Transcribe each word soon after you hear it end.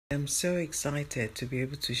I'm so excited to be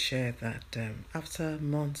able to share that after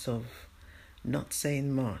months of not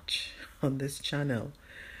saying much on this channel,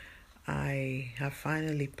 I have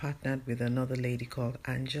finally partnered with another lady called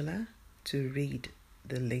Angela to read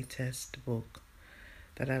the latest book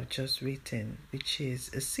that I've just written, which is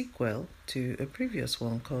a sequel to a previous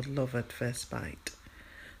one called Love at First Bite.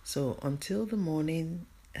 So until the morning,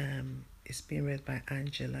 it's being read by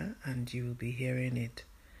Angela, and you will be hearing it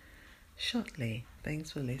shortly.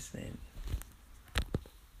 Thanks for listening.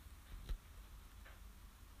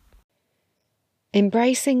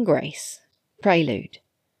 Embracing Grace. Prelude.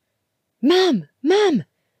 Mum! Mum!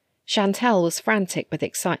 Chantal was frantic with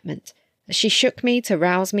excitement as she shook me to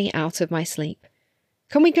rouse me out of my sleep.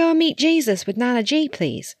 Can we go and meet Jesus with Nana G,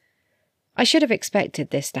 please? I should have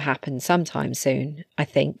expected this to happen sometime soon, I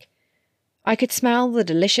think. I could smell the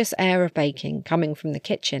delicious air of baking coming from the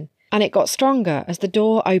kitchen, and it got stronger as the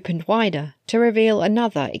door opened wider to reveal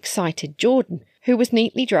another excited Jordan, who was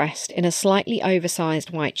neatly dressed in a slightly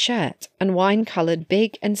oversized white shirt and wine-coloured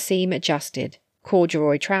big and seam-adjusted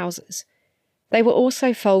corduroy trousers. They were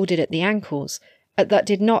also folded at the ankles, that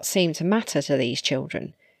did not seem to matter to these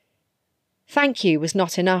children. Thank you was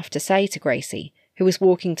not enough to say to Gracie, who was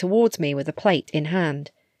walking towards me with a plate in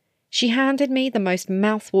hand. She handed me the most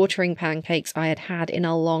mouth-watering pancakes I had had in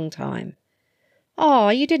a long time. "Oh,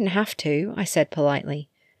 you didn't have to," I said politely.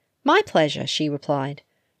 "My pleasure," she replied.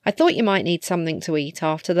 "I thought you might need something to eat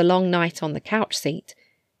after the long night on the couch seat.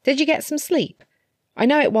 Did you get some sleep? I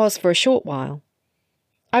know it was for a short while."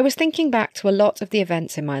 I was thinking back to a lot of the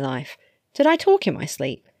events in my life. Did I talk in my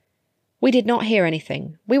sleep? We did not hear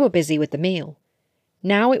anything. We were busy with the meal.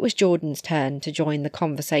 Now it was Jordan's turn to join the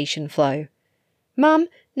conversation flow. "Mum,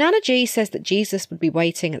 Nana G says that Jesus would be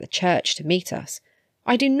waiting at the church to meet us.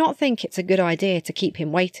 I do not think it's a good idea to keep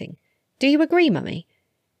him waiting. Do you agree, Mummy?"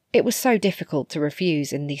 It was so difficult to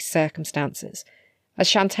refuse in these circumstances, as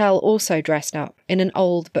Chantal also dressed up in an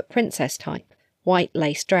old but princess-type white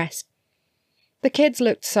lace dress. The kids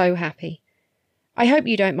looked so happy. "I hope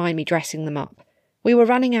you don't mind me dressing them up. We were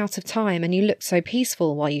running out of time and you looked so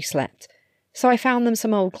peaceful while you slept, so I found them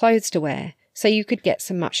some old clothes to wear so you could get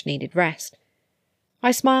some much-needed rest."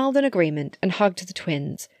 I smiled in agreement and hugged the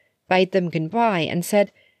twins, bade them goodbye and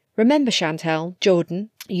said, "Remember, Chantal, Jordan,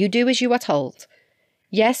 you do as you are told."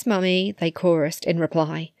 "Yes, Mummy," they chorused in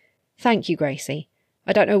reply. "Thank you, Gracie.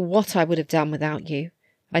 I don't know what I would have done without you,"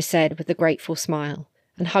 I said with a grateful smile,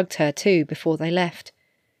 and hugged her too before they left.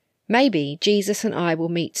 Maybe Jesus and I will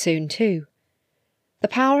meet soon too. The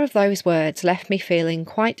power of those words left me feeling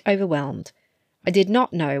quite overwhelmed. I did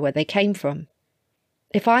not know where they came from.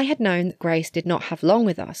 If I had known that Grace did not have long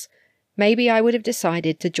with us, maybe I would have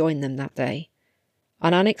decided to join them that day.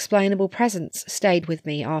 An unexplainable presence stayed with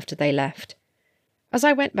me after they left. As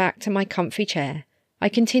I went back to my comfy chair, I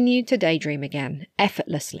continued to daydream again,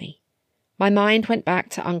 effortlessly. My mind went back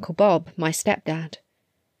to Uncle Bob, my stepdad.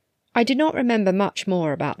 I do not remember much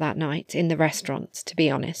more about that night in the restaurant, to be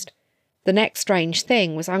honest. The next strange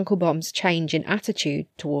thing was Uncle Bob's change in attitude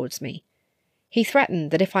towards me. He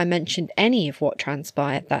threatened that if I mentioned any of what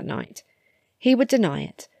transpired that night, he would deny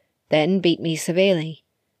it, then beat me severely.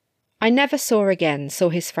 I never saw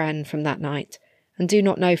his friend from that night, and do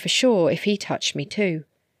not know for sure if he touched me too.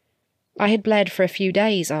 I had bled for a few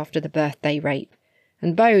days after the birthday rape,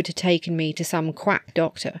 and Bode had taken me to some quack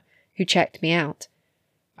doctor who checked me out.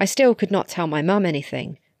 I still could not tell my mum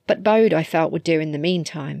anything, but Bode I felt would do in the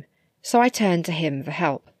meantime, so I turned to him for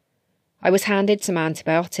help. I was handed some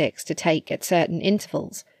antibiotics to take at certain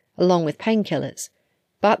intervals, along with painkillers,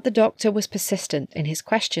 but the doctor was persistent in his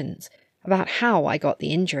questions about how I got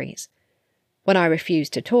the injuries. When I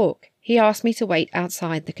refused to talk, he asked me to wait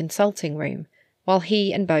outside the consulting room while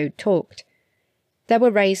he and Bode talked. There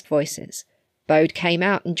were raised voices. Bode came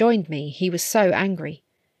out and joined me. He was so angry.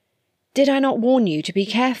 "Did I not warn you to be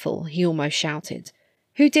careful?" he almost shouted.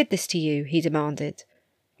 "Who did this to you?" he demanded.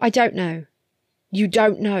 "I don't know." "You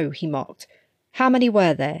don't know," he mocked. "How many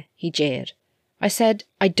were there?" he jeered. I said,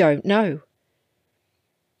 "I don't know."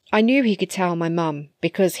 I knew he could tell my mum,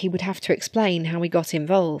 because he would have to explain how he got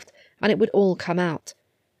involved, and it would all come out.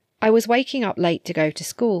 I was waking up late to go to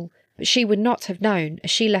school, but she would not have known,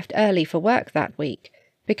 as she left early for work that week,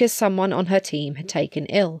 because someone on her team had taken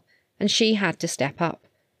ill, and she had to step up.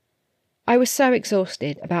 I was so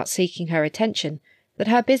exhausted about seeking her attention that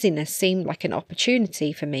her busyness seemed like an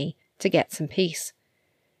opportunity for me to get some peace.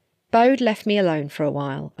 Bode left me alone for a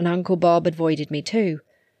while, and Uncle Bob avoided me too.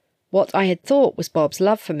 What I had thought was Bob's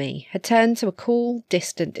love for me had turned to a cool,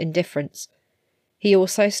 distant indifference. He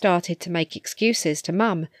also started to make excuses to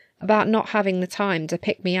Mum about not having the time to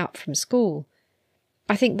pick me up from school.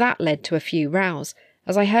 I think that led to a few rows,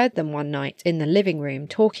 as I heard them one night in the living room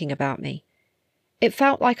talking about me. It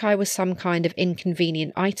felt like I was some kind of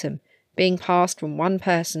inconvenient item being passed from one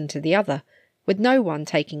person to the other, with no one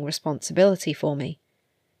taking responsibility for me.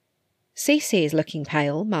 "Cece is looking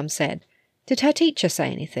pale," Mum said. "Did her teacher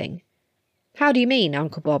say anything?" "How do you mean?"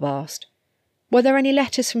 Uncle Bob asked. "Were there any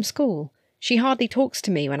letters from school? She hardly talks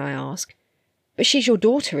to me when I ask." "But she's your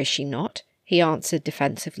daughter, is she not?" he answered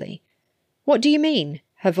defensively. "What do you mean?"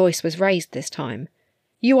 Her voice was raised this time.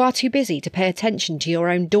 "You are too busy to pay attention to your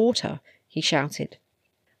own daughter," he shouted.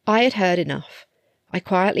 I had heard enough. I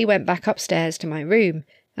quietly went back upstairs to my room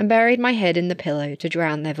and buried my head in the pillow to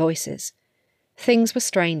drown their voices. Things were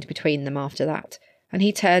strained between them after that, and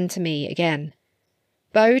he turned to me again.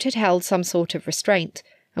 Bode had held some sort of restraint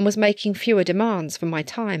and was making fewer demands for my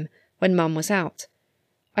time when Mum was out.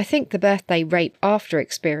 I think the birthday rape after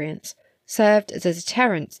experience served as a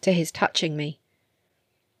deterrent to his touching me.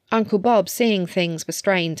 Uncle Bob, seeing things were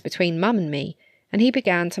strained between Mum and me, and he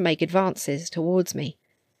began to make advances towards me.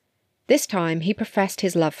 This time he professed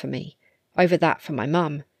his love for me, over that for my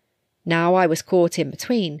mum. Now I was caught in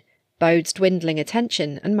between, Bode's dwindling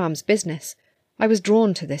attention and Mum's business. I was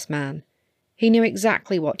drawn to this man. He knew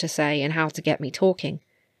exactly what to say and how to get me talking.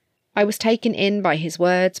 I was taken in by his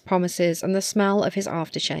words, promises, and the smell of his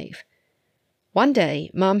aftershave. One day,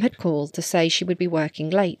 Mum had called to say she would be working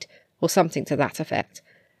late, or something to that effect,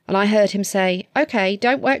 and I heard him say, "Okay,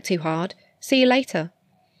 don't work too hard. See you later."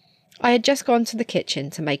 I had just gone to the kitchen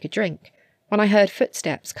to make a drink, when I heard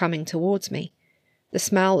footsteps coming towards me. The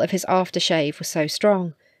smell of his aftershave was so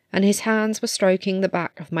strong, and his hands were stroking the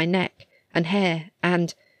back of my neck and hair,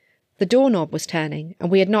 and the doorknob was turning, and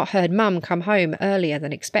we had not heard Mum come home earlier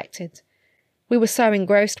than expected. We were so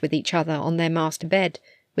engrossed with each other on their master bed,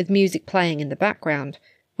 with music playing in the background,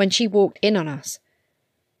 when she walked in on us.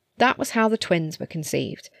 That was how the twins were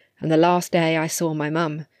conceived, and the last day I saw my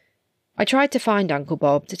mum. I tried to find Uncle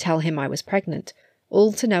Bob to tell him I was pregnant,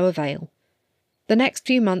 all to no avail. The next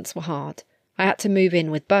few months were hard. I had to move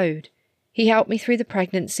in with Bode. He helped me through the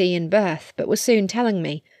pregnancy and birth, but was soon telling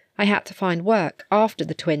me I had to find work after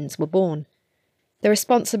the twins were born. The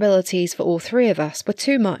responsibilities for all three of us were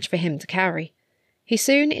too much for him to carry. He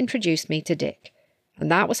soon introduced me to Dick,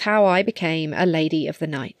 and that was how I became a lady of the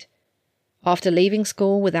night. After leaving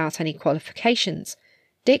school without any qualifications,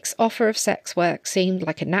 Dick's offer of sex work seemed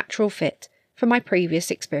like a natural fit for my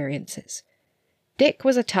previous experiences. Dick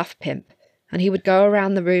was a tough pimp, and he would go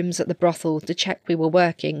around the rooms at the brothel to check we were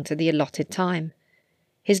working to the allotted time.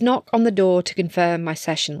 His knock on the door to confirm my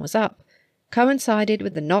session was up coincided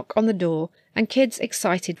with the knock on the door and kids'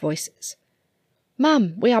 excited voices.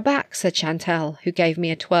 "Mum, we are back," said Chantel, who gave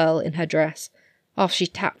me a twirl in her dress, after she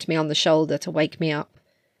tapped me on the shoulder to wake me up.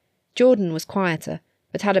 Jordan was quieter,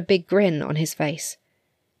 but had a big grin on his face.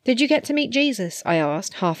 "Did you get to meet Jesus?" I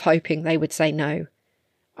asked, half hoping they would say no.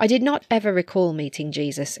 I did not ever recall meeting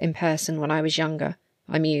Jesus in person when I was younger,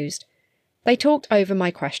 I mused. They talked over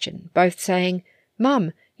my question, both saying,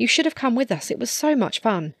 "Mum, you should have come with us, it was so much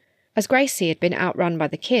fun." As Gracie had been outrun by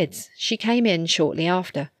the kids, she came in shortly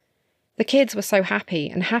after. The kids were so happy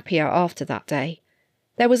and happier after that day.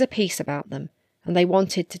 There was a peace about them, and they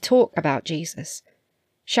wanted to talk about Jesus.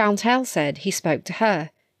 Chantel said he spoke to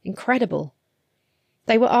her. Incredible.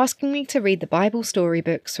 They were asking me to read the Bible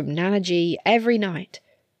storybooks from Nana G every night,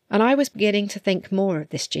 and I was beginning to think more of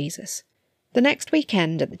this Jesus. The next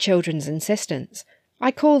weekend, at the children's insistence,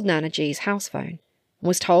 I called Nana G's house phone, and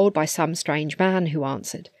was told by some strange man who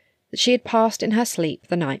answered that she had passed in her sleep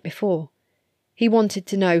the night before. He wanted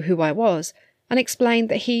to know who I was, and explained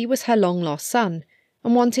that he was her long-lost son,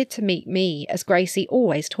 and wanted to meet me as Gracie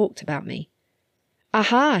always talked about me.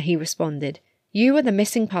 "Aha," he responded, "you are the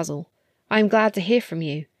missing puzzle. I am glad to hear from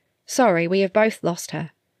you. Sorry, we have both lost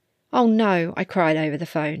her." "Oh no," I cried over the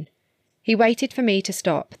phone. He waited for me to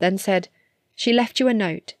stop, then said, "She left you a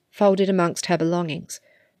note, folded amongst her belongings.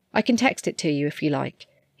 I can text it to you if you like,"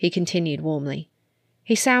 he continued warmly.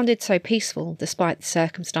 He sounded so peaceful despite the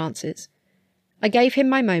circumstances. I gave him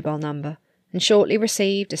my mobile number, and shortly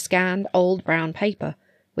received a scanned old brown paper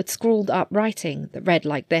with scrawled up writing that read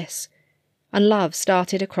like this, and love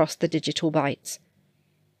started across the digital bytes.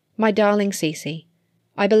 "My darling Cece,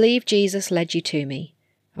 I believe Jesus led you to me,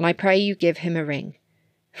 and I pray you give him a ring.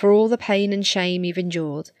 For all the pain and shame you've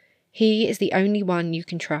endured, he is the only one you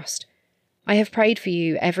can trust. I have prayed for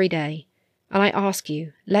you every day, and I ask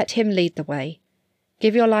you, let him lead the way.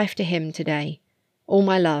 Give your life to him today. All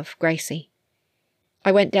my love, Gracie."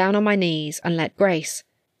 I went down on my knees and let Grace,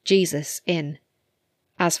 Jesus, in.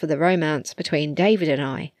 As for the romance between David and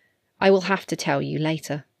I will have to tell you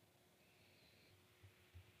later.